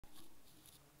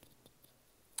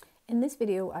In this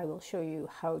video, I will show you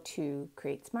how to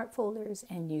create smart folders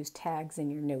and use tags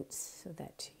in your notes so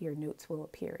that your notes will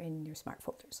appear in your smart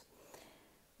folders.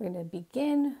 We're going to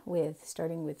begin with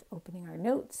starting with opening our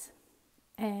notes,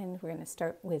 and we're going to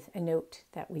start with a note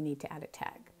that we need to add a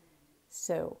tag.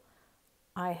 So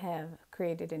I have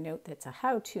created a note that's a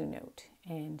how-to note,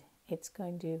 and it's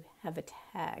going to have a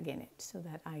tag in it so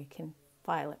that I can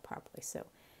file it properly. So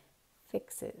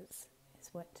fixes is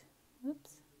what,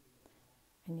 oops.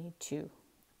 I need to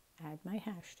add my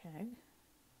hashtag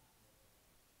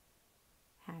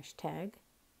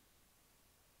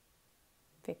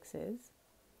fixes,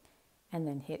 and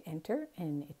then hit enter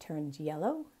and it turns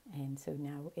yellow, and so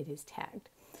now it is tagged.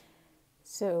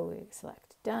 So we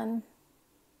select done,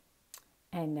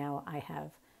 and now I have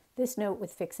this note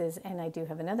with fixes, and I do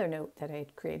have another note that I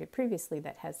had created previously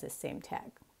that has this same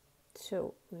tag.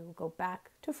 So we will go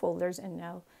back to folders, and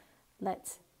now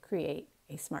let's create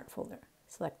a smart folder.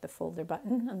 Select the folder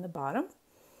button on the bottom,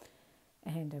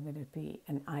 and I'm going to be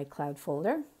an iCloud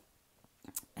folder,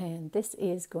 and this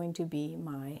is going to be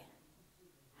my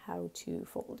how-to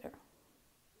folder.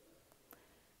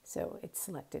 So it's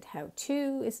selected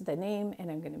how-to is the name, and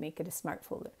I'm going to make it a smart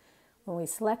folder. When we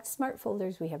select smart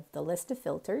folders, we have the list of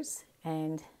filters,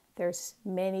 and there's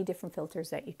many different filters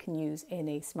that you can use in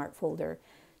a smart folder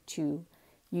to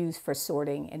use for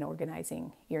sorting and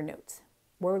organizing your notes.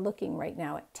 We're looking right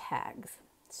now at tags.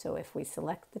 So if we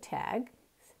select the tag,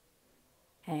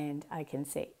 and I can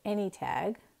say any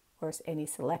tag or any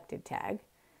selected tag,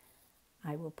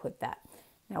 I will put that.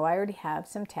 Now I already have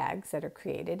some tags that are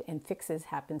created, and fixes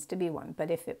happens to be one, but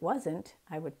if it wasn't,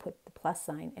 I would put the plus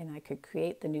sign and I could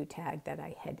create the new tag that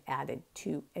I had added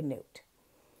to a note.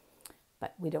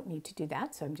 But we don't need to do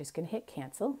that, so I'm just going to hit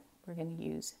cancel. We're going to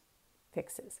use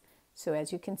fixes. So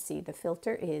as you can see, the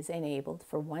filter is enabled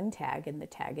for one tag, and the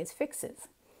tag is fixes.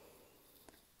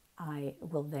 I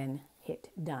will then hit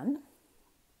done,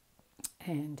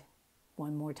 and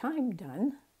one more time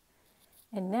done.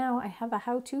 And now I have a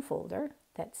how-to folder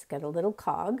that's got a little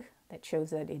cog that shows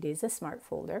that it is a smart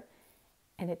folder,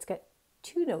 and it's got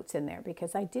two notes in there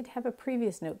because I did have a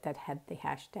previous note that had the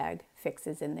hashtag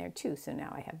fixes in there too. So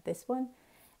now I have this one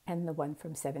and the one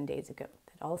from 7 days ago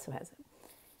that also has it.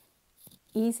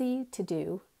 Easy to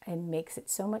do and makes it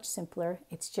so much simpler.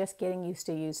 It's just getting used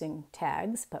to using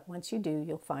tags, but once you do,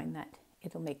 you'll find that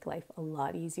it'll make life a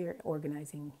lot easier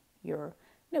organizing your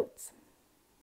notes.